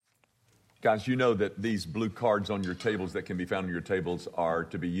Guys, you know that these blue cards on your tables that can be found on your tables are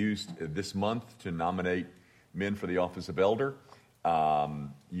to be used this month to nominate men for the office of elder.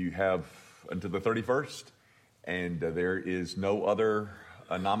 You have until the 31st, and there is no other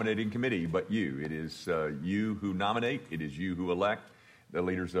nominating committee but you. It is you who nominate. It is you who elect the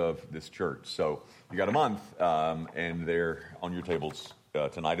leaders of this church. So you got a month, and they're on your tables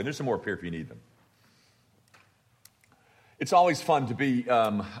tonight. And there's some more up here if you need them. It's always fun to be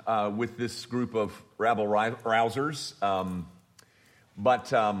with this group of rabble-rousers,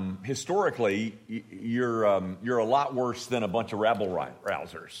 but historically, you're a lot worse than a bunch of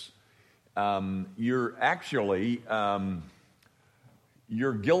rabble-rousers. You're actually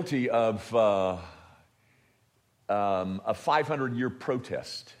you're guilty of a 500-year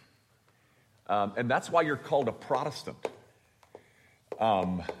protest, and that's why you're called a Protestant,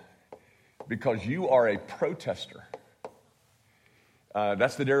 because you are a protester.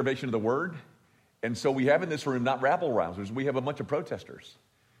 That's the derivation of the word. And so we have in this room not rabble-rousers, we have a bunch of protesters.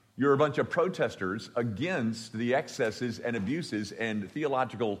 You're a bunch of protesters against the excesses and abuses and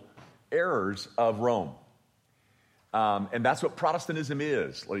theological errors of Rome. And that's what Protestantism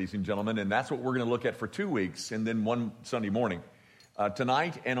is, ladies and gentlemen, and that's what we're going to look at for 2 weeks and then one Sunday morning,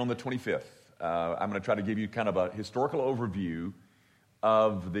 tonight and on the 25th. I'm going to try to give you kind of a historical overview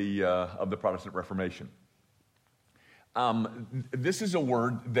of the Protestant Reformation. This is a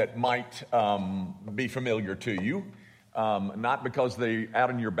word that might be familiar to you, not because they're out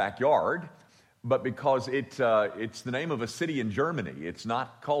in your backyard, but because it's the name of a city in Germany. It's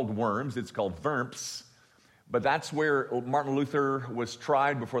not called Worms, it's called Worms, but that's where Martin Luther was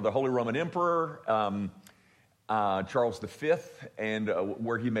tried before the Holy Roman Emperor, Charles V, and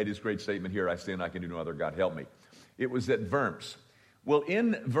where he made his great statement, "Here I stand, I can do no other, God help me." It was at Worms. Well,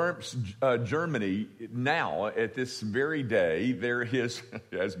 in Worms, Germany, now, at this very day, there is,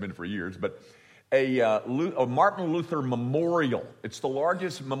 it has been for years, but a Martin Luther memorial. It's the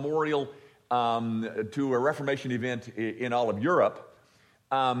largest memorial to a Reformation event in all of Europe.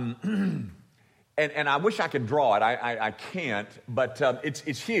 And I wish I could draw it. I can't, but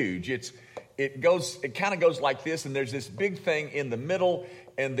it's huge. It kind of goes like this, and there's this big thing in the middle,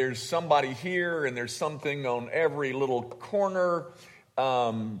 and there's somebody here, and there's something on every little corner.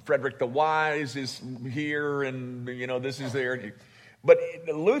 Frederick the Wise is here, and this is there. But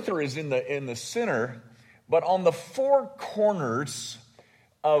Luther is in the center. But on the four corners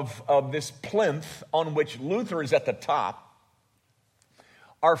of this plinth, on which Luther is at the top,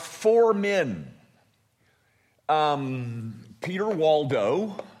 are four men. Peter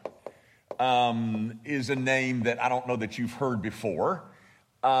Waldo is a name that I don't know that you've heard before.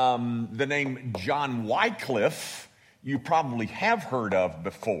 The name John Wycliffe you probably have heard of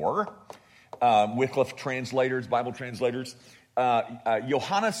before. Wycliffe translators, Bible translators.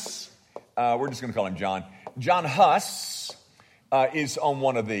 Johannes, we're just going to call him John. John Huss is on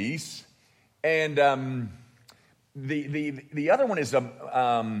one of these. And the other one is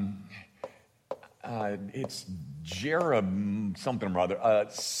it's Jerem something or other.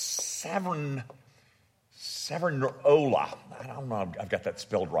 Savonarola. I don't know if I've got that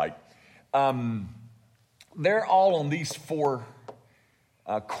spelled right. They're all on these four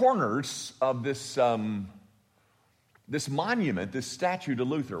corners of this monument, this statue to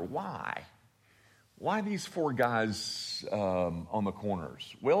Luther. Why? Why these four guys on the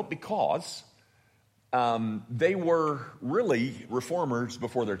corners? Well, because they were really reformers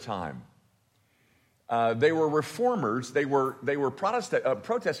before their time. They were reformers. They were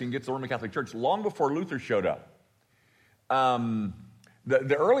protesting against the Roman Catholic Church long before Luther showed up.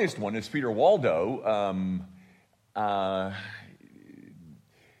 The earliest one is Peter Waldo.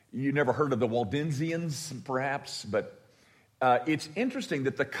 You never heard of the Waldensians, perhaps, but it's interesting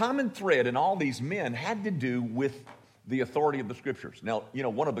that the common thread in all these men had to do with the authority of the Scriptures. Now,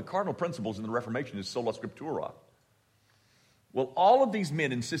 one of the cardinal principles in the Reformation is sola scriptura. Well, all of these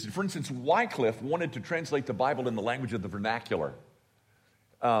men insisted. For instance, Wycliffe wanted to translate the Bible in the language of the vernacular,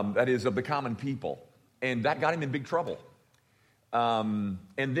 that is, of the common people, and that got him in big trouble. And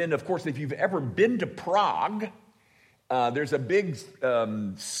then, of course, if you've ever been to Prague, there's a big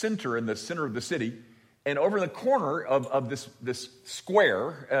center in the center of the city, and over in the corner of this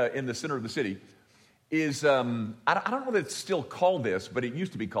square in the center of the city is, I don't know that it's still called this, but it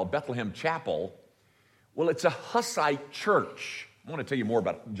used to be called Bethlehem Chapel. Well, it's a Hussite church. I want to tell you more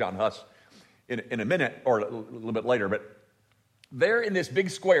about John Huss in a minute or a little bit later, but there in this big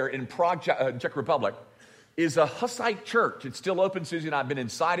square in Prague, Czech Republic, is a Hussite church. It's still open. Susie and I have been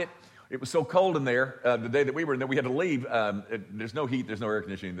inside it. It was so cold in there the day that we were in there, we had to leave. There's no heat, there's no air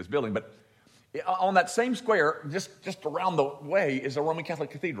conditioning in this building. But on that same square, just around the way, is a Roman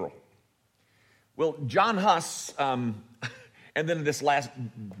Catholic cathedral. Well, John Huss, and then this last,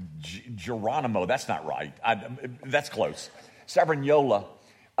 Geronimo, that's not right. That's close. Savonarola.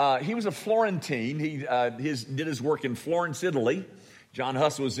 He was a Florentine. He did his work in Florence, Italy. John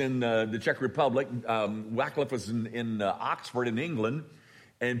Huss was in the Czech Republic. Wycliffe was in Oxford in England.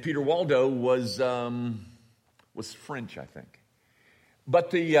 And Peter Waldo was French, I think.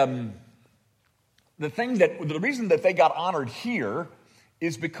 But the reason that they got honored here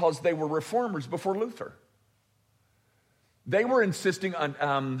is because they were reformers before Luther. They were insisting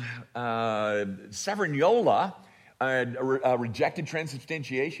on Savonarola rejected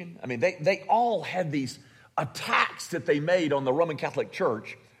transubstantiation. I mean, they all had these attacks that they made on the Roman Catholic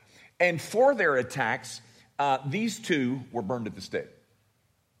Church, and for their attacks, these two were burned at the stake.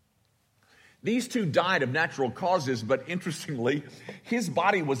 These two died of natural causes, but interestingly, his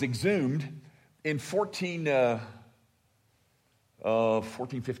body was exhumed in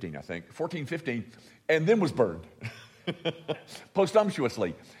 1415, I think, 1415, and then was burned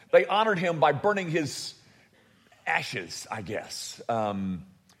posthumously. They honored him by burning his ashes, I guess. But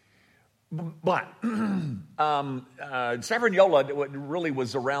Savonarola really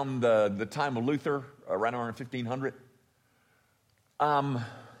was around the time of Luther, around 1500.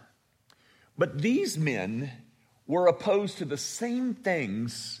 But these men were opposed to the same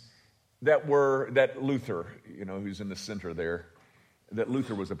things that Luther, who's in the center there, that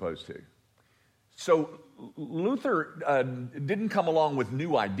Luther was opposed to. So Luther didn't come along with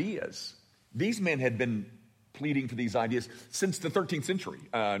new ideas. These men had been pleading for these ideas since the 13th century.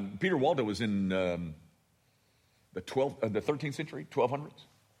 Peter Waldo was in the 13th century, 1200s.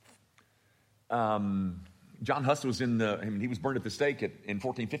 John Huss was he was burned at the stake in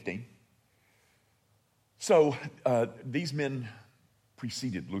 1415. So these men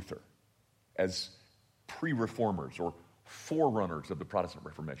preceded Luther as pre-reformers or forerunners of the Protestant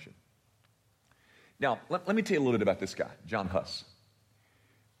Reformation. Now, let me tell you a little bit about this guy, John Huss.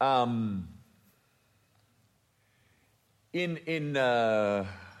 He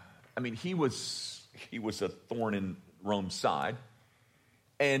was a thorn in Rome's side,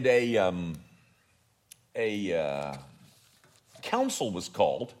 and a council was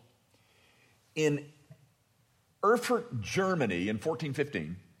called in Erfurt, Germany, in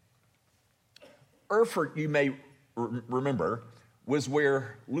 1415. Erfurt, you may remember, was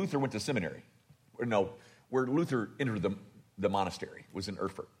where Luther went to seminary. Where Luther entered the monastery was in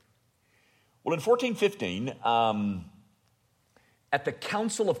Erfurt. Well, in 1415, at the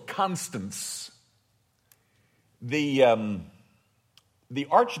Council of Constance, the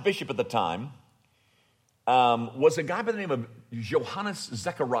archbishop at the time was a guy by the name of Johannes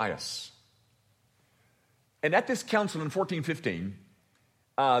Zacharias. And at this council in 1415,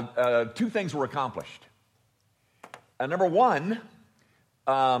 two things were accomplished. Number one,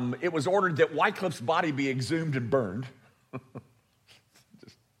 it was ordered that Wycliffe's body be exhumed and burned.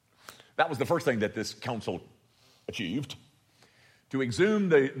 That was the first thing that this council achieved, to exhume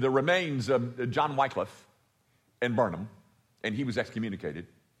the remains of John Wycliffe and burn them, and he was excommunicated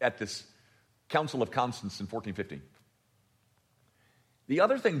at this Council of Constance in 1415. The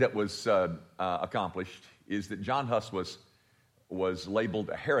other thing that was accomplished is that John Huss was labeled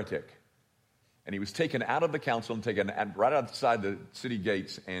a heretic, and he was taken out of the council and taken right outside the city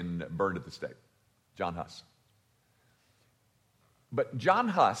gates and burned at the stake. John Huss. But John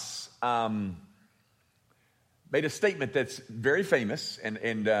Huss made a statement that's very famous,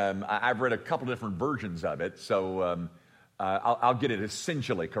 and I've read a couple different versions of it, so I'll get it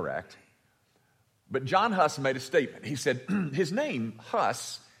essentially correct. But John Huss made a statement. He said, his name,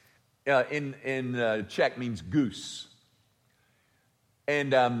 Huss, in Czech means goose.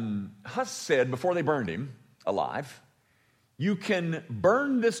 And Huss said, before they burned him alive, you can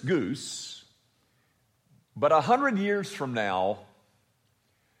burn this goose, but 100 years from now,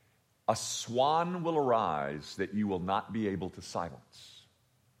 a swan will arise that you will not be able to silence.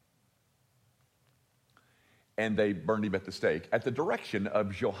 And they burned him at the stake at the direction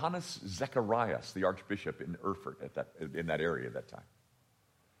of Johannes Zacharias, the archbishop in Erfurt in that area at that time.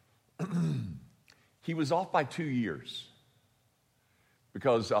 He was off by 2 years,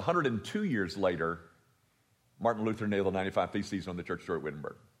 because 102 years later, Martin Luther nailed the 95 Theses on the church door at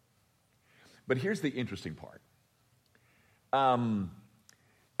Wittenberg. But here's the interesting part.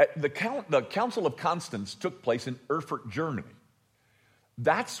 The Council of Constance took place in Erfurt, Germany.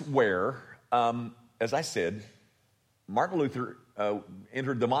 That's where, as I said, Martin Luther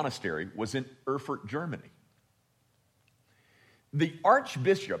entered the monastery, was in Erfurt, Germany. The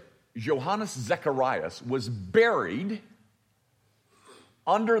Archbishop, Johannes Zacharias, was buried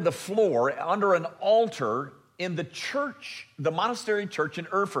under the floor, under an altar in the church, the monastery church in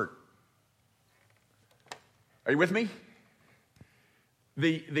Erfurt. Are you with me?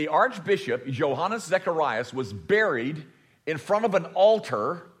 The Archbishop, Johannes Zacharias, was buried in front of an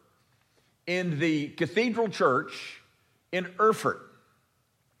altar in the cathedral church in Erfurt.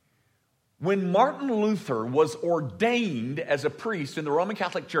 When Martin Luther was ordained as a priest in the Roman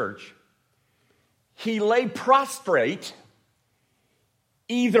Catholic Church, he lay prostrate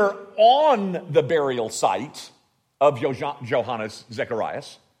either on the burial site of Johannes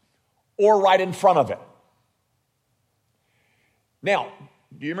Zacharias or right in front of it. Now,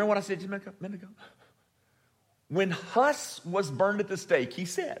 do you remember what I said just a minute ago? When Huss was burned at the stake, he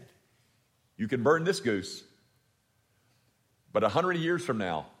said, "You can burn this goose, but 100 years from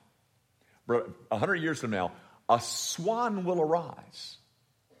now, a swan will arise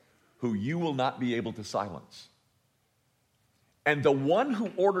who you will not be able to silence." And the one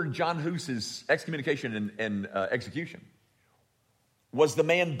who ordered John Hus's excommunication and execution was the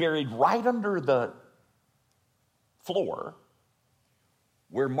man buried right under the floor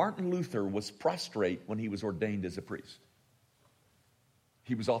where Martin Luther was prostrate when he was ordained as a priest.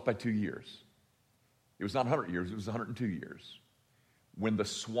 He was off by 2 years. It was not 100 years, it was 102 years when the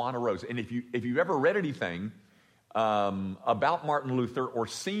swan arose. And if you've ever read anything about Martin Luther or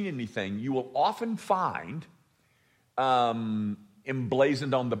seen anything, you will often find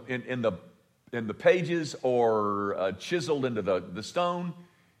emblazoned on in the pages or chiseled into the stone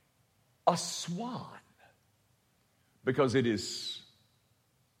a swan, because it is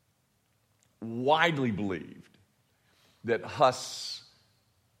widely believed that Huss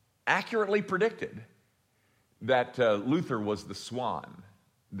accurately predicted that Luther was the swan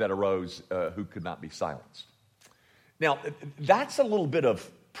that arose who could not be silenced. Now, that's a little bit of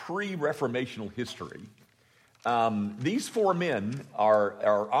pre-Reformational history. These four men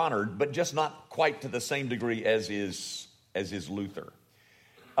are honored, but just not quite to the same degree as is Luther.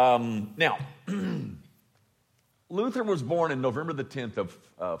 Now, Luther was born in November the 10th of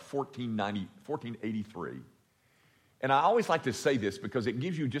 1483. And I always like to say this because it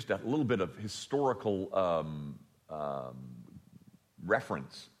gives you just a little bit of historical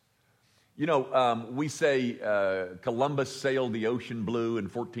reference. You know, we say Columbus sailed the ocean blue in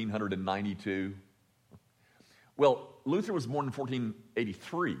 1492. Well, Luther was born in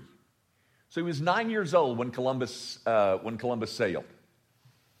 1483. So he was 9 years old when Columbus sailed.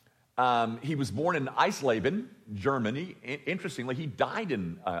 He was born in Eisleben, Germany. Interestingly, he died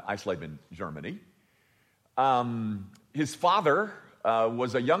in Eisleben, Germany. His father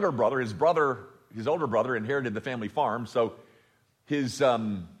was a younger brother. His older brother, inherited the family farm. So his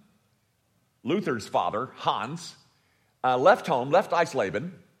Luther's father, Hans, left home, left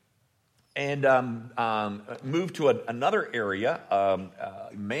Eisleben, and moved to another area,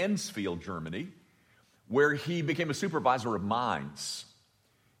 Mansfield, Germany, where he became a supervisor of mines.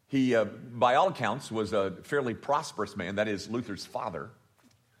 He, by all accounts, was a fairly prosperous man, that is, Luther's father,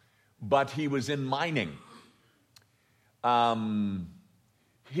 but he was in mining. Hans,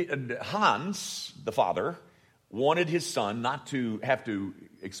 the father, wanted his son not to have to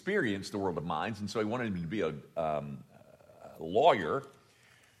experience the world of mines, and so he wanted him to be a lawyer.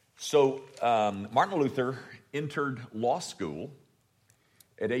 So Martin Luther entered law school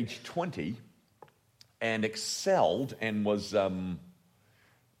at age 20 and excelled and was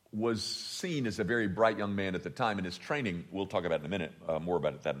seen as a very bright young man at the time. In his training, we'll talk about it in a minute, more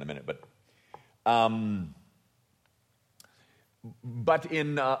about that in a minute. But on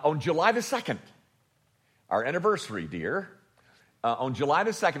July the 2nd, our anniversary, dear, on July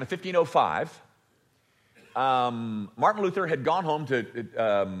the 2nd of 1505, Martin Luther had gone home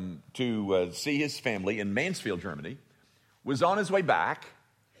to see his family in Mansfield, Germany, was on his way back,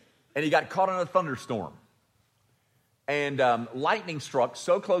 and he got caught in a thunderstorm. And lightning struck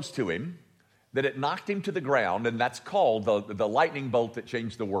so close to him that it knocked him to the ground, and that's called the lightning bolt that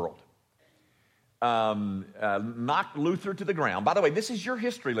changed the world. Knocked Luther to the ground. By the way, this is your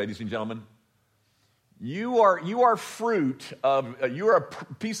history, ladies and gentlemen. You are fruit of you are a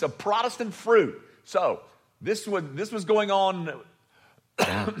piece of Protestant fruit. So this was going on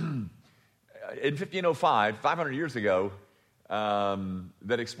in 1505, 500 years ago.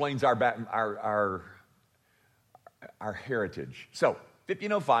 That explains our heritage. So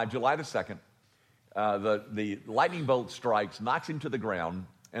 1505, July the 2nd, the lightning bolt strikes, knocks him to the ground,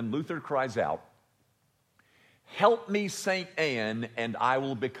 and Luther cries out, "Help me, Saint Anne, and I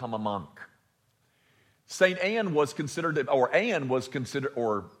will become a monk." Saint Anne was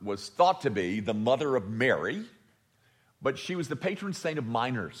was thought to be the mother of Mary, but she was the patron saint of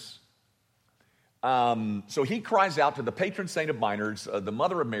miners. So he cries out to the patron saint of miners, the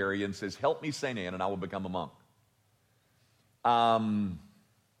mother of Mary, and says, "Help me, Saint Anne, and I will become a monk."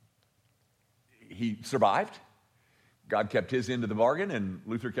 He survived. God kept his end of the bargain, and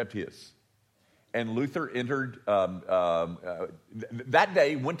Luther kept his. And Luther entered, that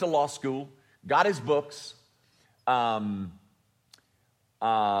day, went to law school, got his books. Well,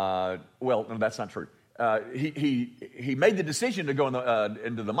 no, that's not true. He made the decision to go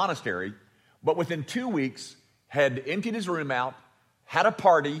into the monastery, but within 2 weeks had emptied his room out, had a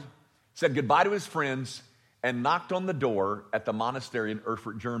party, said goodbye to his friends, and knocked on the door at the monastery in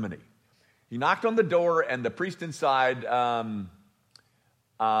Erfurt, Germany. He knocked on the door, and the priest inside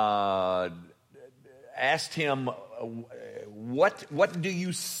asked him, what do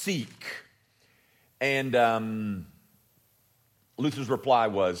you seek? And Luther's reply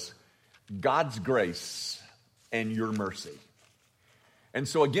was, God's grace and your mercy. And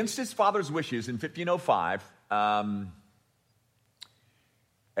so against his father's wishes in 1505,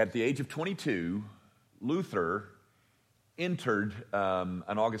 at the age of 22, Luther entered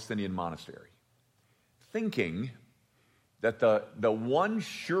an Augustinian monastery, thinking that the one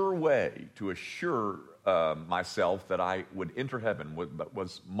sure way to assure myself that I would enter heaven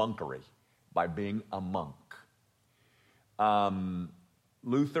was monkery, by being a monk.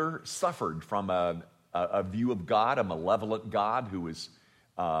 Luther suffered from a view of God, a malevolent God who was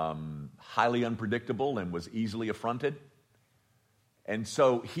highly unpredictable and was easily affronted. And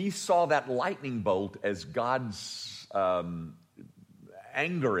so he saw that lightning bolt as God's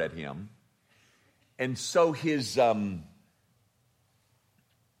anger at him. And so his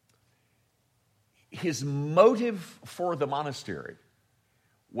motive for the monastery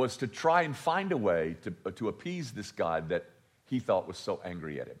was to try and find a way to appease this God that he thought was so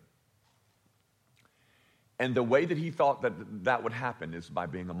angry at him. And the way that he thought that would happen is by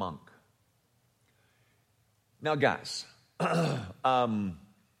being a monk. Now, guys, one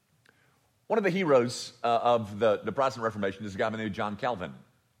of the heroes of the Protestant Reformation is a guy by the name of John Calvin,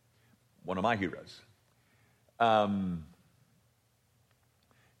 one of my heroes.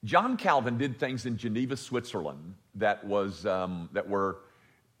 John Calvin did things in Geneva, Switzerland that were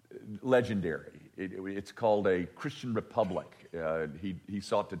legendary. It's called a Christian republic. He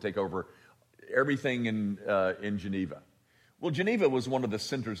sought to take over everything in Geneva. Well, Geneva was one of the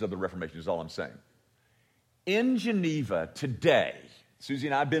centers of the Reformation, is all I'm saying. In Geneva today, Susie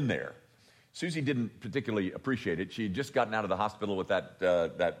and I have been there. Susie didn't particularly appreciate it. She had just gotten out of the hospital with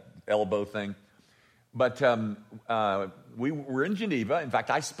that elbow thing. But we were in Geneva. In fact,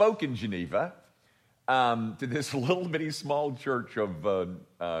 I spoke in Geneva to this little bitty small church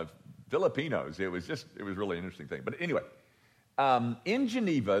of Filipinos. It was a really interesting thing. But anyway, in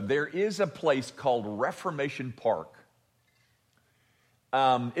Geneva, there is a place called Reformation Park.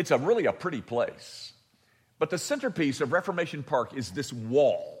 It's really a pretty place. But the centerpiece of Reformation Park is this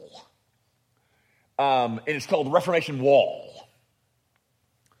wall. And it's called Reformation Wall.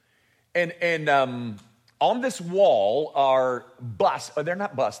 And on this wall are busts. They're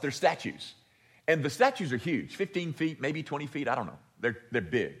not busts, they're statues. And the statues are huge, 15 feet, maybe 20 feet, I don't know. They're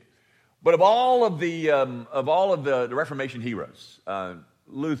big. But of all of the Reformation heroes,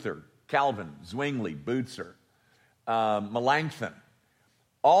 Luther, Calvin, Zwingli, Bucer, Melanchthon,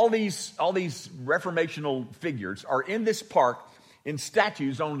 all these reformational figures are in this park in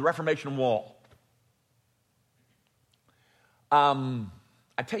statues on the Reformation Wall. I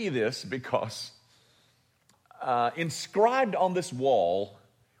tell you this because inscribed on this wall,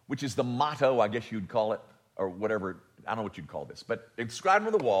 which is the motto, I guess you'd call it, or whatever, I don't know what you'd call this, but inscribed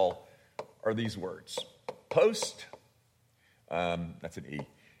on the wall are these words. Post, that's an E,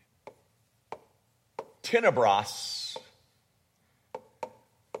 tenebras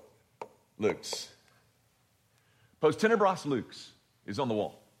lux. Post tenebras lux is on the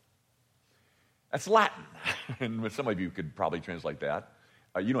wall. That's Latin, and some of you could probably translate that.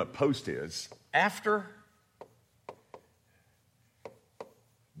 You know what post is? After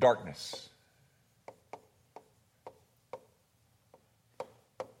darkness.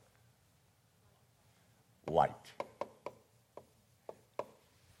 Light.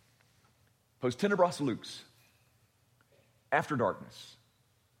 Post tenebras lux. After darkness.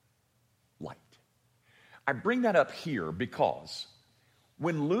 Light. I bring that up here because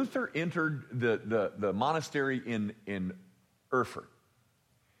when Luther entered the monastery in Erfurt,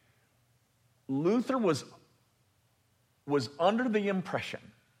 Luther was under the impression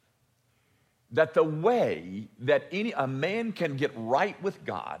that the way that a man can get right with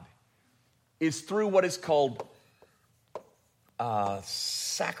God is through what is called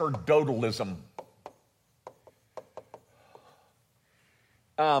sacerdotalism.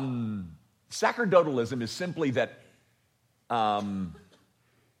 Sacerdotalism is simply that a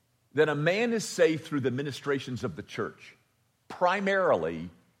man is saved through the ministrations of the church, primarily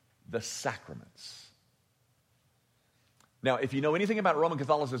the sacraments. Now, if you know anything about Roman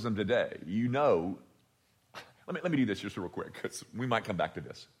Catholicism today, you know, let me do this just real quick, because we might come back to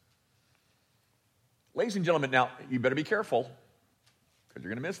this. Ladies and gentlemen, now, you better be careful, because you're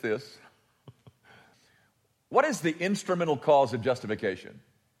going to miss this. What is the instrumental cause of justification,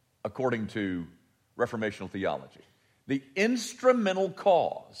 according to Reformational theology? The instrumental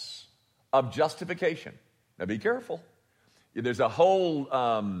cause of justification. Now, be careful. There's a whole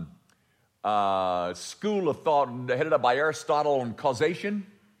school of thought headed up by Aristotle on causation.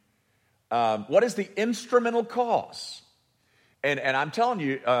 What is the instrumental cause? And I'm telling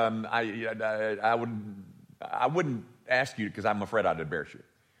you, I wouldn't ask you because I'm afraid I'd embarrass you.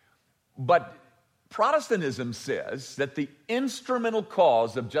 But Protestantism says that the instrumental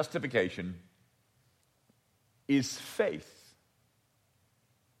cause of justification is faith.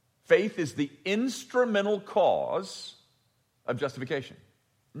 Faith is the instrumental cause of justification.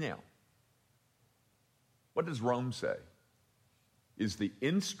 Now, what does Rome say is the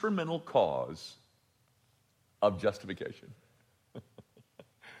instrumental cause of justification?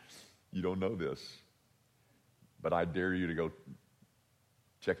 You don't know this, but I dare you to go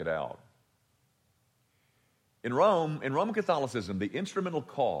check it out. In Roman Catholicism, the instrumental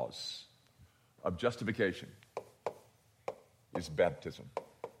cause of justification is baptism.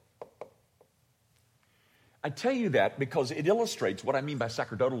 I tell you that because it illustrates what I mean by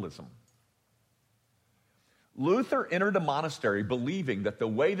sacerdotalism. Luther entered a monastery believing that the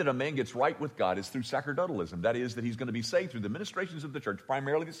way that a man gets right with God is through sacerdotalism. That is, that he's going to be saved through the ministrations of the church,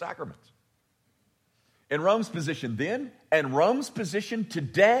 primarily the sacraments. In Rome's position then, and Rome's position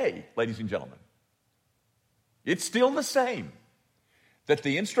today, ladies and gentlemen, it's still the same, that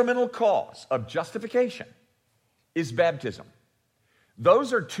the instrumental cause of justification is baptism.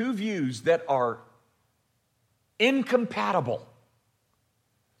 Those are two views that are incompatible.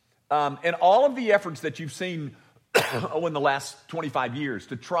 And all of the efforts that you've seen in the last 25 years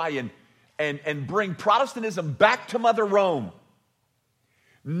to try and bring Protestantism back to Mother Rome,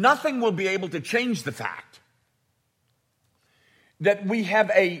 nothing will be able to change the fact that we have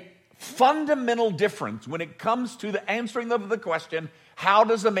a fundamental difference when it comes to the answering of the question, how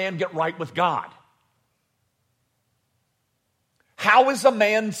does a man get right with God? How is a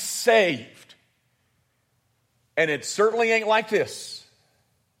man saved? And it certainly ain't like this.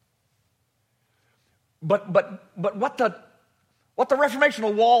 But what the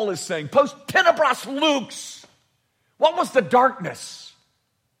Reformational wall is saying, post tenebras lux, what was the darkness?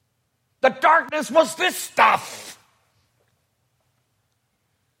 The darkness was this stuff.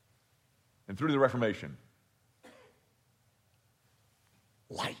 And through the Reformation,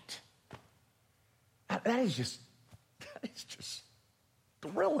 light. That is just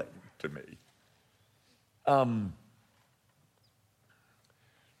thrilling to me.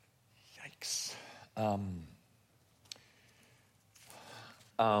 Yikes.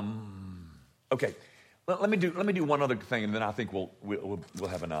 Okay. Let me do one other thing, and then I think we'll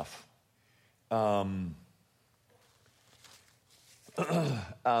have enough.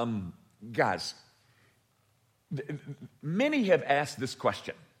 Guys, many have asked this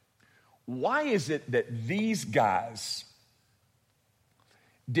question. Why is it that these guys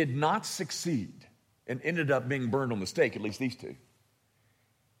did not succeed and ended up being burned on the stake, at least these two,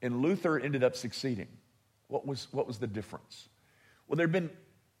 and Luther ended up succeeding? What was the difference? Well, there have been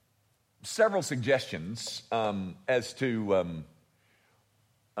several suggestions as to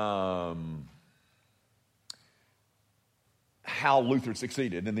how Luther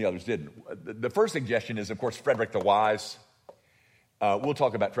succeeded and the others didn't. The first suggestion is, of course, Frederick the Wise. We'll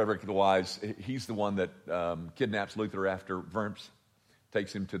talk about Frederick the Wise. He's the one that kidnaps Luther after Worms,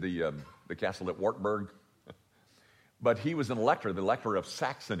 takes him to the castle at Wartburg. But he was an elector, the elector of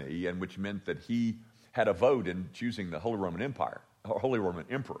Saxony, and which meant that he had a vote in choosing the Holy Roman Empire, Holy Roman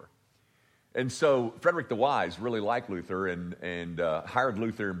Emperor. And so Frederick the Wise really liked Luther and hired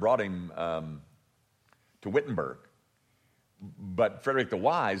Luther and brought him to Wittenberg. But Frederick the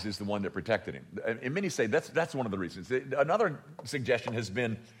Wise is the one that protected him. And many say that's one of the reasons. Another suggestion has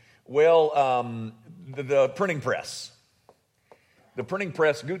been, the printing press. The printing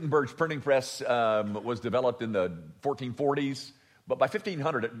press, Gutenberg's printing press, was developed in the 1440s. But by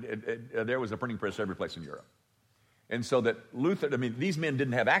 1500, there was a printing press every place in Europe. And so that Luther, these men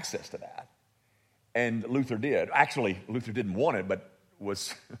didn't have access to that. And Luther did. Actually, Luther didn't want it, but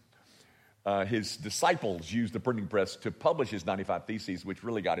was... his disciples used the printing press to publish his 95 Theses, which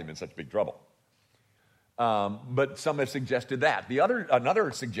really got him in such big trouble. But some have suggested that.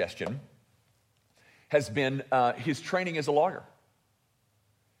 Another suggestion has been his training as a lawyer.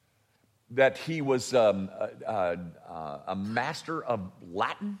 That he was a master of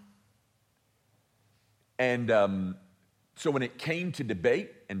Latin and So when it came to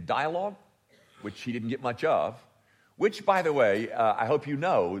debate and dialogue, which he didn't get much of, which, by the way, I hope you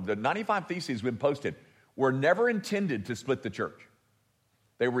know, the 95 Theses we've posted were never intended to split the church.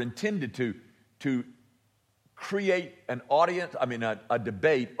 They were intended to create an audience, a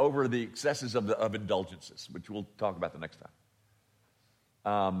debate over the excesses of indulgences, which we'll talk about the next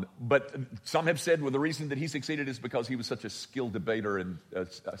time. But some have said, well, the reason that he succeeded is because he was such a skilled debater and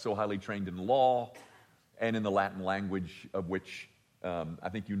so highly trained in law and in the Latin language, of which I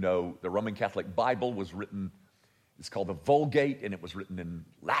think you know the Roman Catholic Bible was written. It's called the Vulgate, and it was written in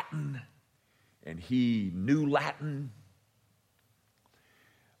Latin, and he knew Latin.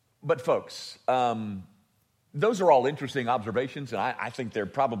 But folks, those are all interesting observations, and I think they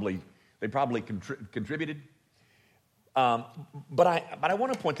probably contributed. But I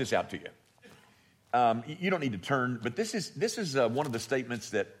want to point this out to you. You don't need to turn, but this is one of the statements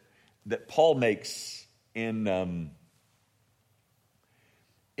that Paul makes in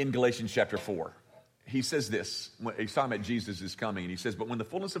Galatians chapter 4. He says this. He's talking about Jesus is coming, and he says, "But when the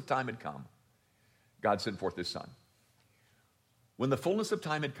fullness of time had come, God sent forth his Son." When the fullness of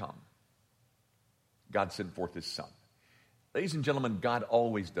time had come, God sent forth his Son. Ladies and gentlemen, God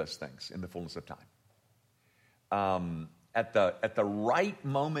always does things in the fullness of time. At the right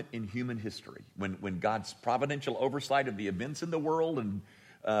moment in human history, when God's providential oversight of the events in the world and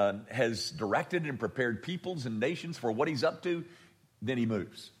has directed and prepared peoples and nations for what he's up to, then he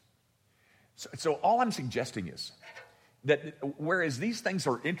moves. So all I'm suggesting is that whereas these things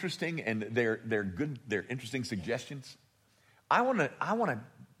are interesting and they're good, they're interesting suggestions, I want to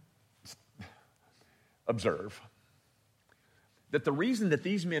observe that the reason that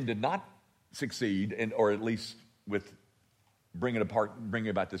these men did not succeed, or at least with bringing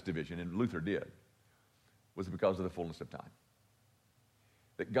about this division, and Luther did, was because of the fullness of time.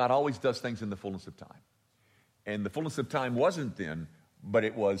 That God always does things in the fullness of time. And the fullness of time wasn't then, but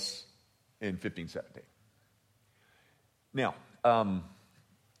it was in 1517. Now,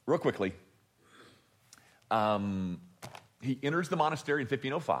 real quickly, he enters the monastery in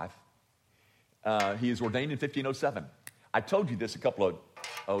 1505. He is ordained in 1507. I told you this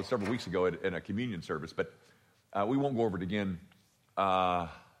several weeks ago in a communion service, but we won't go over it again.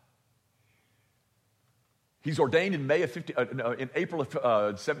 He's ordained in April of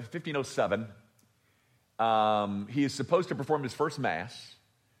 1507. He is supposed to perform his first Mass,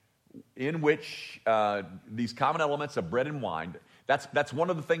 in which these common elements of bread and wine. That's one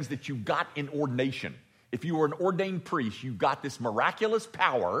of the things that you got in ordination. If you were an ordained priest, you got this miraculous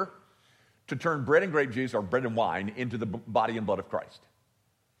power to turn bread and grape juice or bread and wine into the body and blood of Christ.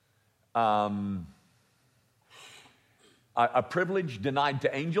 A privilege denied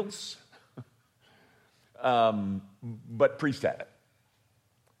to angels, but priests had it,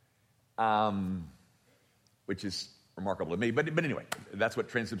 which is remarkable to me. But anyway, that's what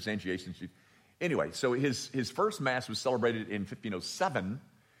transubstantiation is. Anyway, so his first Mass was celebrated in 1507,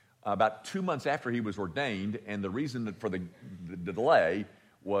 about 2 months after he was ordained, and the reason for the delay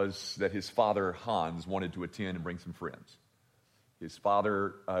was that his father, Hans, wanted to attend and bring some friends. His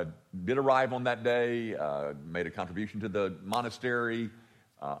father did arrive on that day, made a contribution to the monastery,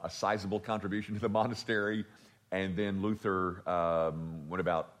 a sizable contribution to the monastery, and then Luther went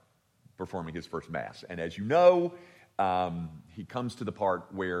about performing his first Mass. And as you know, he comes to the part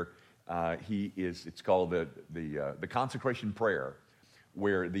where it's called the consecration prayer,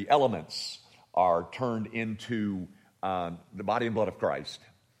 where the elements are turned into the body and blood of Christ.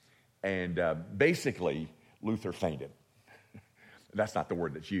 And basically, Luther fainted. That's not the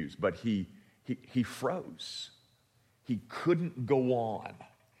word that's used, but he froze. He couldn't go on.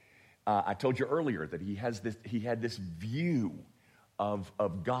 I told you earlier that he had this view of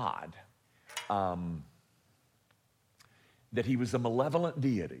God, that he was a malevolent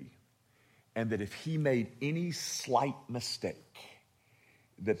deity, and that if he made any slight mistake,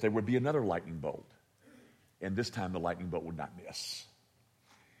 that there would be another lightning bolt, and this time the lightning bolt would not miss.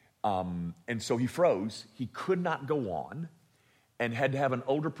 And so he froze. He could not go on, and had to have an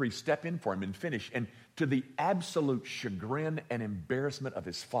older priest step in for him and finish. And to the absolute chagrin and embarrassment of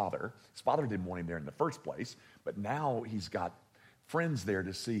his father didn't want him there in the first place, but now he's got friends there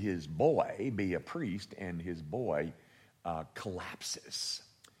to see his boy be a priest, and his boy collapses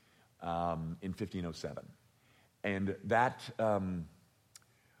in 1507. And that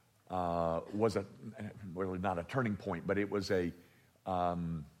was not a turning point, but it was a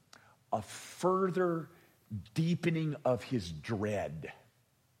further deepening of his dread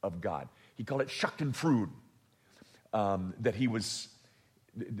of God. He called it Schadenfreude, that he was,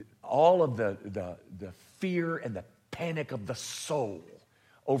 all of the fear and the panic of the soul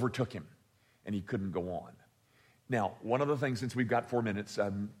overtook him, and he couldn't go on. Now, one other thing, since we've got 4 minutes,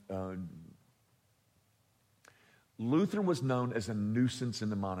 Luther was known as a nuisance in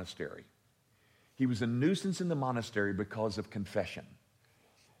the monastery. He was a nuisance in the monastery because of confession.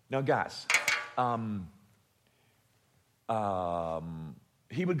 Now, guys,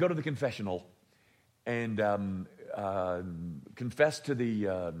 he would go to the confessional and confess to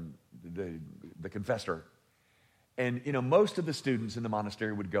the confessor. And, most of the students in the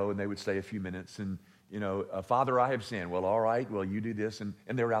monastery would go and they would stay a few minutes and, Father, I have sinned. Well, all right, well, you do this. And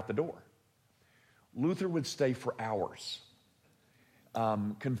they're out the door. Luther would stay for hours,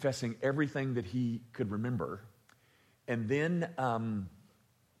 confessing everything that he could remember. And then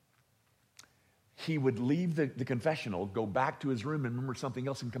he would leave the confessional, go back to his room and remember something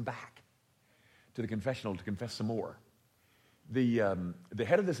else and come back to the confessional to confess some more. The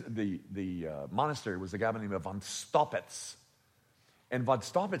head of the monastery was a guy by the name of von Staupitz. And von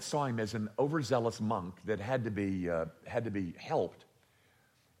Staupitz saw him as an overzealous monk that had to be helped.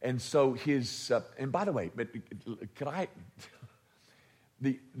 And so and by the way, but could I,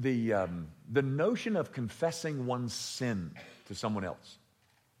 the notion of confessing one's sin to someone else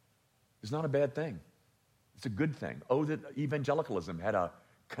is not a bad thing. It's a good thing. Oh, that evangelicalism had a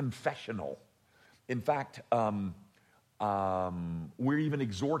confessional. In fact, we're even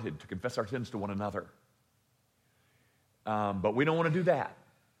exhorted to confess our sins to one another. But we don't want to do that.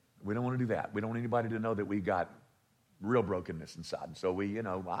 We don't want to do that. We don't want anybody to know that we got real brokenness inside. And so all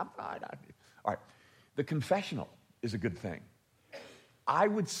right. The confessional is a good thing. I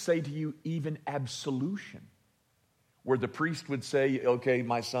would say to you, even absolution, where the priest would say, okay,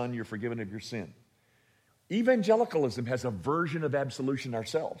 my son, you're forgiven of your sin. Evangelicalism has a version of absolution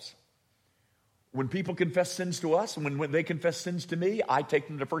ourselves. When people confess sins to us, and when they confess sins to me, I take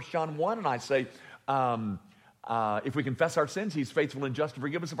them to 1 John 1 and I say, if we confess our sins, he's faithful and just to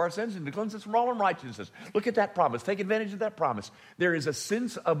forgive us of our sins and to cleanse us from all unrighteousness. Look at that promise. Take advantage of that promise. There is a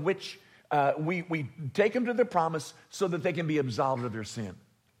sense of which we take them to the promise so that they can be absolved of their sin.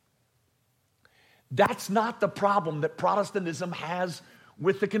 That's not the problem that Protestantism has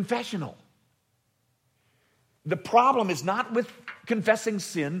with the confessional. The problem is not with confessing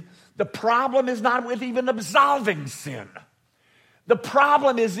sin. The problem is not with even absolving sin. The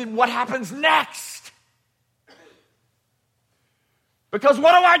problem is in what happens next. Because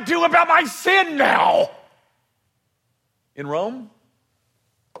what do I do about my sin now? In Rome,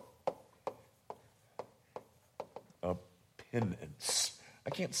 a penance.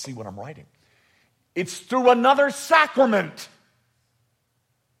 I can't see what I'm writing. It's through another sacrament.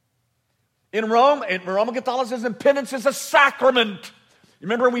 In Roman Catholicism, penance is a sacrament.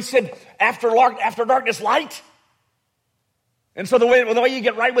 Remember we said after darkness, light? And so the way you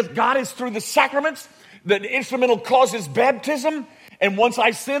get right with God is through the sacraments. The instrumental cause is baptism. And once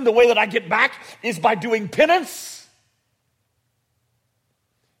I sin, the way that I get back is by doing penance.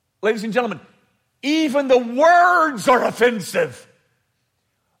 Ladies and gentlemen, even the words are offensive.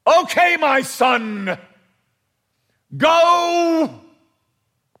 Okay, my son, go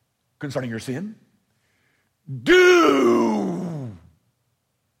concerning your sin. Do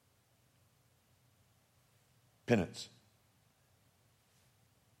penance.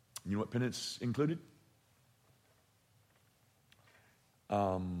 You know what penance included?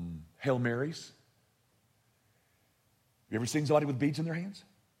 Hail Marys. You ever seen somebody with beads in their hands?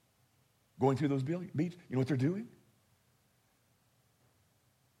 Going through those beads? You know what they're doing?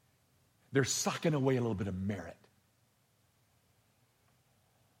 They're sucking away a little bit of merit.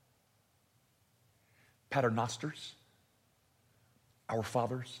 Paternosters, our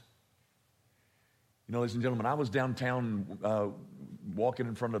fathers. Ladies and gentlemen, I was downtown walking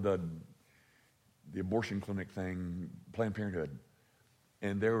in front of the abortion clinic thing, Planned Parenthood.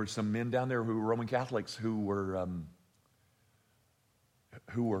 And there were some men down there who were Roman Catholics who were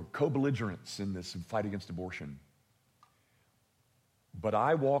co-belligerents in this fight against abortion. But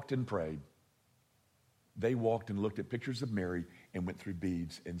I walked and prayed. They walked and looked at pictures of Mary and went through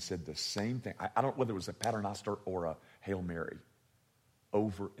beads and said the same thing. I don't know whether it was a Paternoster or a Hail Mary,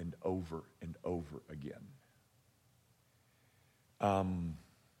 over and over and over again.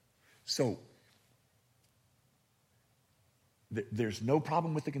 So there's no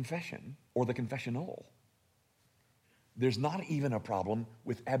problem with the confession or the confessional. There's not even a problem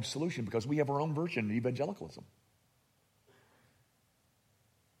with absolution because we have our own version of evangelicalism.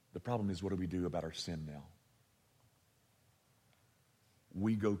 The problem is, what do we do about our sin now?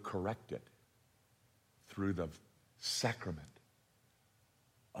 We go correct it through the sacrament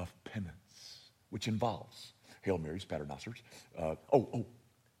of penance, which involves Hail Marys, Paternosters,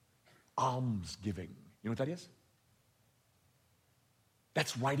 almsgiving. You know what that is?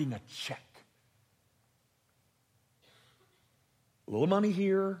 That's writing a check. A little money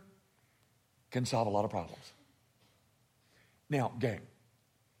here can solve a lot of problems. Now, gang,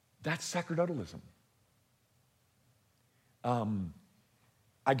 that's sacerdotalism.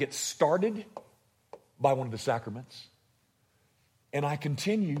 I get started by one of the sacraments, and I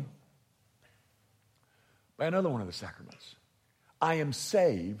continue by another one of the sacraments. I am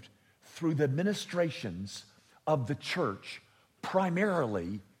saved through the ministrations of the church,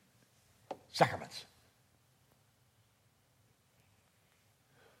 primarily sacraments.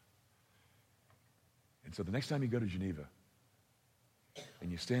 And so the next time you go to Geneva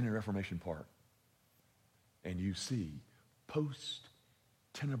and you stand in Reformation Park and you see post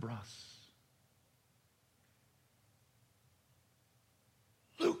tenebras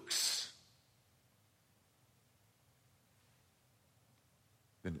lux,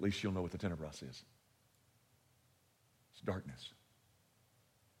 then at least you'll know what the tenebras is. It's darkness.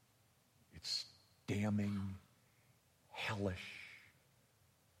 It's damning, hellish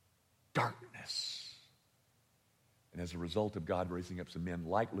darkness. And as a result of God raising up some men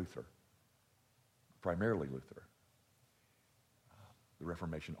like Luther, primarily Luther, the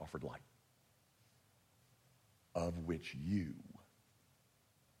Reformation offered light, of which you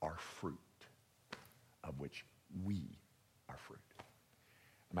are fruit, of which we are fruit.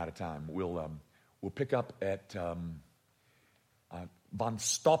 I'm out of time. We'll pick up at von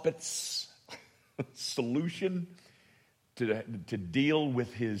Staupetz's solution to deal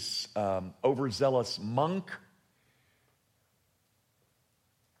with his overzealous monk.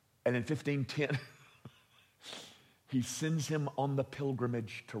 And in 1510, he sends him on the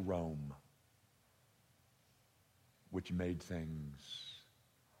pilgrimage to Rome, which made things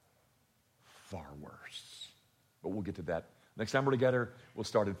far worse. But we'll get to that. Next time we're together, we'll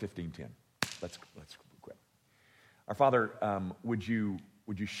start in 1510. Let's quit. Our Father, would you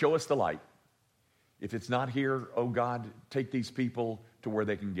show us the light? If it's not here, oh God, take these people to where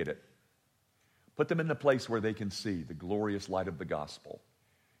they can get it. Put them in the place where they can see the glorious light of the gospel,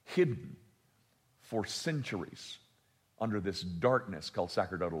 hidden for centuries under this darkness called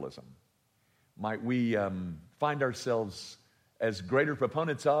sacerdotalism. Might we find ourselves as greater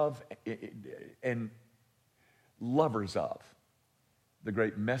proponents of and lovers of the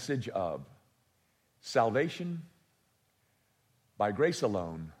great message of salvation by grace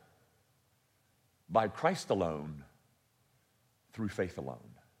alone, by Christ alone, through faith alone.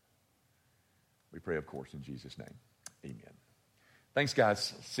 We pray, of course, in Jesus' name. Amen. Thanks,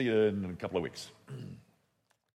 guys. See you in a couple of weeks.